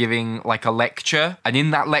investigators are giving like a lecture, and in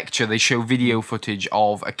that lecture they show video footage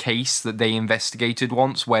of a case that they investigated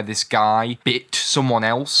once where this guy bit someone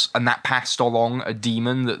else, and that passed along a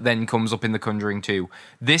demon that then comes up in the Conjuring 2.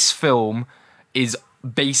 This film is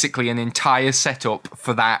basically an entire setup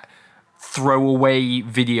for that throwaway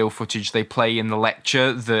video footage they play in the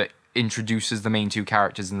lecture that introduces the main two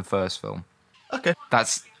characters in the first film. Okay.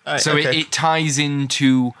 That's so it ties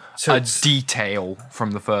into a detail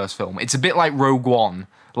from the first film. It's a bit like Rogue One.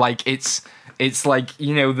 Like it's like,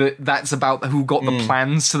 you know, that's about who got the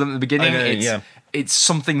plans to them at the beginning. It's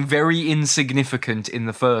something very insignificant in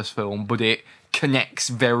the first film, but it connects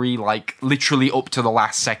very, like, literally up to the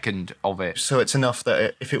last second of it. So it's enough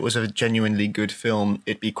that if it was a genuinely good film,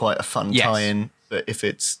 it'd be quite a fun tie-in. But if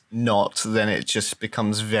it's not, then it just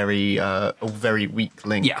becomes a very weak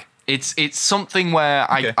link. Yeah, it's something where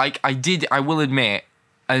I will admit,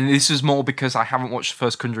 and this is more because I haven't watched the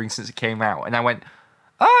first Conjuring since it came out, and I went,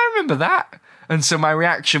 oh, I remember that, and so my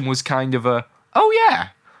reaction was kind of oh yeah.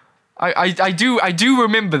 I do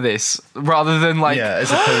remember this, rather than like... Yeah,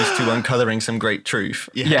 as opposed to uncovering some great truth.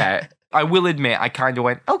 Yeah, I will admit, I kind of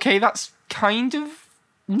went, okay, that's kind of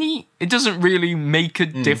neat. It doesn't really make a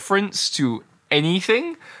difference to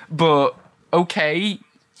anything, but okay.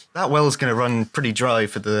 That well's going to run pretty dry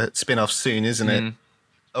for the spin-off soon, isn't it?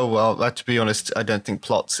 Oh, well, to be honest, I don't think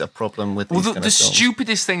plot's a problem with these kind of the films.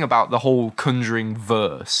 Stupidest thing about the whole Conjuring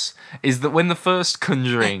verse is that when the first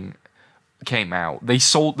Conjuring came out, they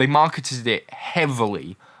marketed it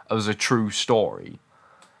heavily as a true story.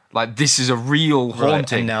 Like, this is a real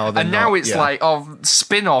haunting. And now it's like,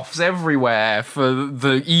 spin-offs everywhere for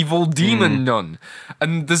the evil demon nun.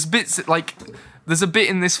 And there's bits, like, there's a bit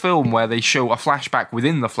in this film where they show a flashback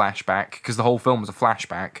within the flashback, because the whole film is a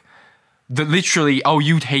flashback, that literally,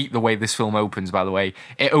 you'd hate the way this film opens, by the way.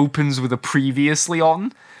 It opens with a previously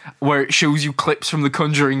on, where it shows you clips from The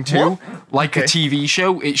Conjuring 2, What? like Okay. a TV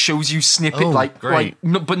show. It shows you snippet, great.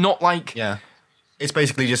 but not like, Yeah. It's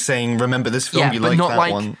basically just saying, remember this film, Yeah, you but like not that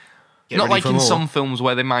like- one. Get not ready like for in more. some films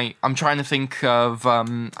where they might. I'm trying to think of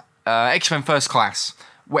X-Men First Class,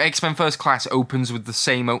 where X-Men First Class opens with the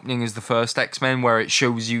same opening as the first X-Men, where it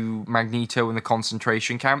shows you Magneto in the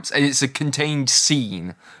concentration camps, and it's a contained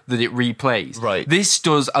scene that it replays. Right. This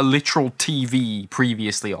does a literal TV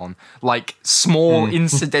previously on, like small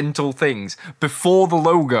incidental things before the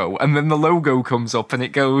logo, and then the logo comes up and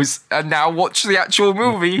it goes, and now watch the actual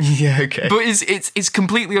movie. Yeah, okay. But it's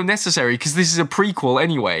completely unnecessary because this is a prequel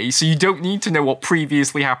anyway, so you don't need to know what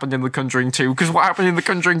previously happened in The Conjuring 2, because what happened in The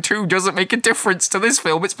Conjuring 2 doesn't make a difference to this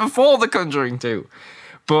film. It's before The Conjuring 2.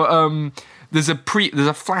 But there's a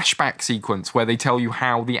flashback sequence where they tell you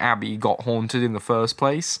how the Abbey got haunted in the first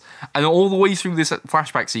place. And all the way through this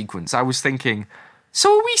flashback sequence, I was thinking,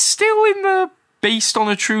 so are we still in the based on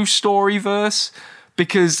a true story verse?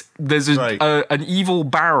 Because there's an evil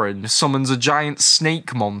baron summons a giant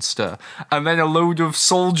snake monster, and then a load of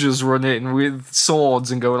soldiers run in with swords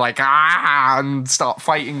and go like, and start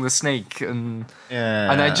fighting the snake. And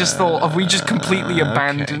I just thought, have we just completely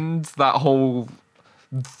abandoned that whole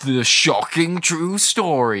the shocking true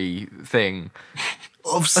story thing?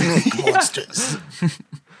 Of snake monsters.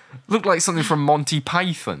 Looked like something from Monty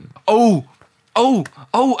Python.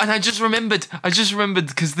 And I just remembered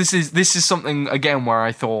because this is something again where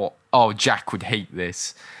I thought, Jack would hate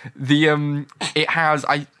this. It has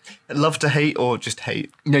Love to hate or just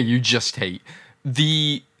hate? No, you just hate.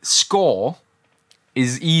 The score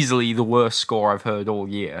is easily the worst score I've heard all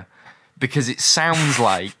year, because it sounds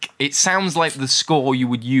like the score you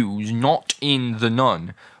would use not in The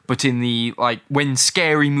Nun, but in the, like, when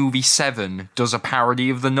Scary Movie 7 does a parody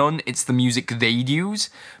of The Nun, it's the music they'd use,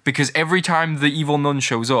 because every time the evil nun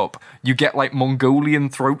shows up, you get, like, Mongolian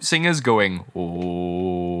throat singers going, oh,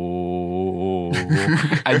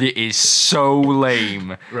 and it is so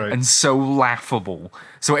lame and so laughable.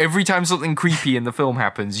 So every time something creepy in the film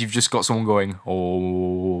happens, you've just got someone going,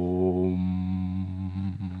 oh.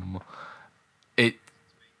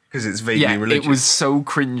 Because it's vaguely religious. It was so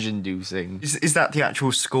cringe-inducing. Is that the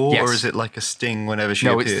actual score, or is it like a sting whenever she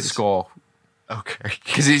appears? No, it's the score. Okay.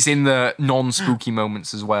 Because it's in the non-spooky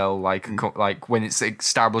moments as well, like when it's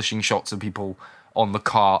establishing shots of people on the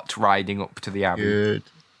cart riding up to the abbey. Good.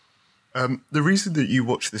 The reason that you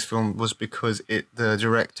watched this film was because the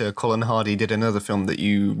director, Colin Hardy, did another film that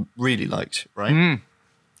you really liked, right?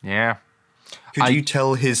 Yeah. Could you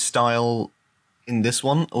tell his style in this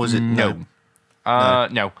one, or was it no?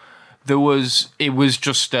 No. It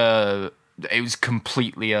was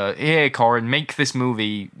completely here, Corin, make this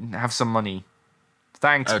movie, have some money.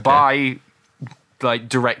 Thanks, bye. Like,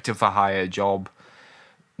 director for hire job.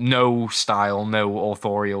 No style, no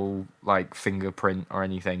authorial, like, fingerprint or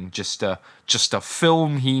anything. Just a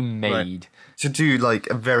film he made. Right. To do, like,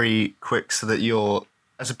 a very quick, so that you're,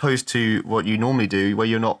 as opposed to what you normally do, where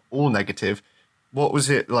you're not all negative, what was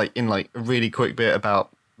it, like, in, like, a really quick bit about,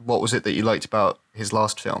 what was it that you liked about his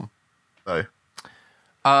last film, though?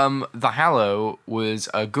 The Hallow was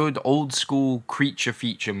a good old school creature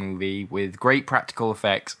feature movie with great practical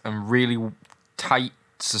effects and really tight,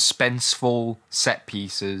 suspenseful set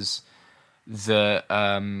pieces that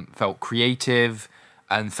felt creative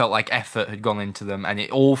and felt like effort had gone into them, and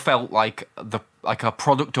it all felt like a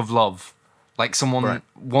product of love. Like someone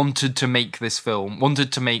wanted to make this film,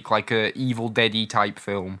 wanted to make like a Evil Dead-y type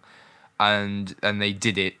film, and they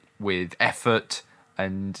did it with effort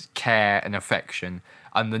and care and affection.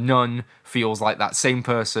 And The Nun feels like that same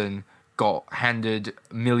person got handed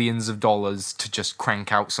millions of dollars to just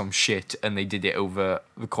crank out some shit, and they did it over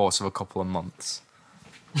the course of a couple of months.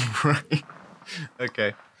 Right.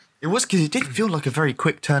 Okay. It was, because it did feel like a very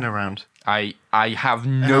quick turnaround. I have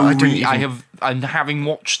and having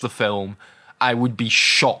watched the film, I would be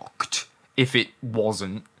shocked if it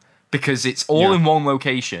wasn't, because it's all in one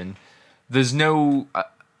location. There's no,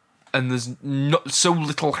 and there's not, so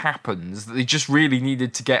little happens that they just really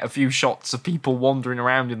needed to get a few shots of people wandering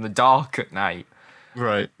around in the dark at night.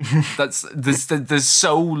 Right. There's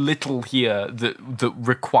so little here that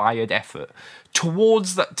required effort.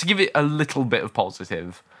 Towards that, to give it a little bit of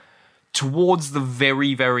positive, towards the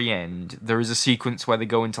very, very end, there is a sequence where they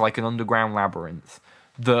go into like an underground labyrinth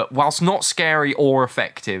that, whilst not scary or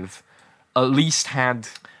effective, at least had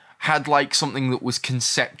like something that was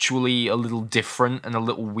conceptually a little different and a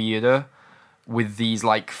little weirder, with these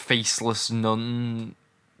like faceless nun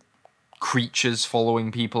creatures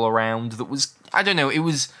following people around. That was, I don't know, it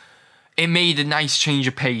was it made a nice change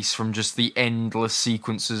of pace from just the endless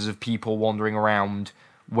sequences of people wandering around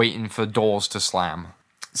waiting for doors to slam.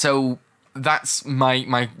 So that's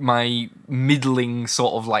my middling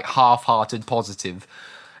sort of like half-hearted positive,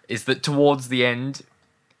 is that towards the end,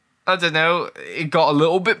 I don't know, it got a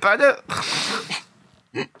little bit better.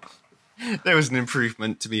 There was an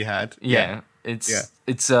improvement to be had. Yeah.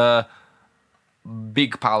 It's a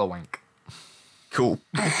big pile of wank. Cool.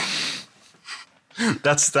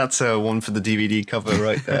 That's one for the DVD cover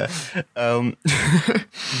right there.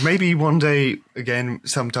 Maybe one day, again,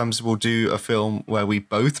 sometimes we'll do a film where we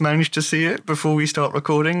both manage to see it before we start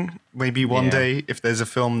recording. Maybe one day, if there's a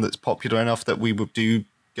film that's popular enough that we would do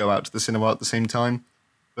go out to the cinema at the same time.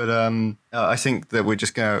 But I think that we're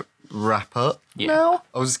just going to wrap up now.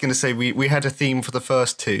 I was just going to say we had a theme for the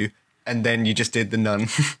first two, and then you just did The Nun.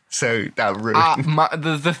 So that ruined.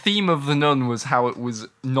 The theme of The Nun was how it was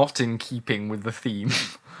not in keeping with the theme.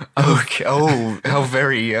 Okay. Oh, how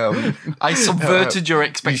very... I subverted your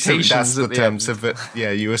expectations. That's the at the term.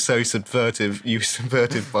 end. You were so subvertive. You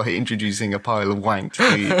subverted by introducing a pile of wank to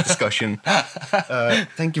the discussion.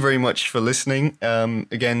 Thank you very much for listening.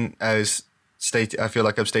 Again, as stated, I feel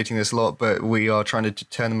like I'm stating this a lot, but we are trying to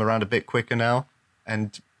turn them around a bit quicker now.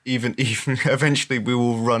 And even eventually we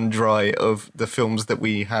will run dry of the films that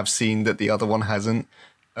we have seen that the other one hasn't.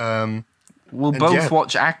 We'll both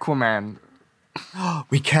watch Aquaman.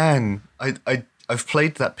 We can. I've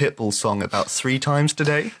played that Pitbull song about 3 times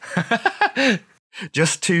today,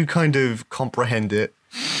 just to kind of comprehend it.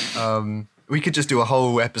 We could just do a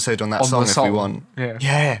whole episode on that song if we want.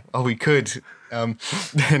 Yeah. Oh, we could.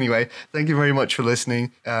 Anyway, thank you very much for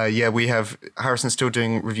listening. We have Harrison still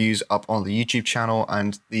doing reviews up on the YouTube channel,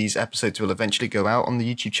 and these episodes will eventually go out on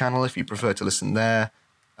the YouTube channel if you prefer to listen there.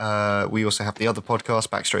 We also have the other podcast,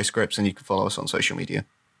 Backstray Scripts, and you can follow us on social media.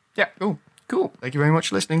 Yeah, cool. Thank you very much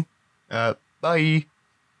for listening. Bye.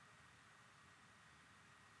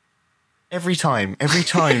 Every time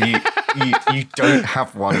you don't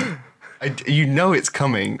have one. You know it's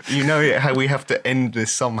coming. You know how we have to end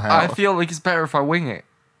this somehow. I feel like it's better if I wing it.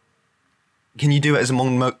 Can you do it as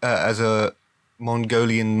a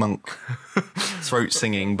Mongolian monk? Throat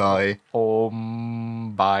singing by...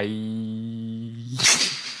 Bye.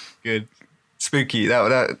 Good. Spooky.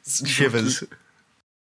 That shivers.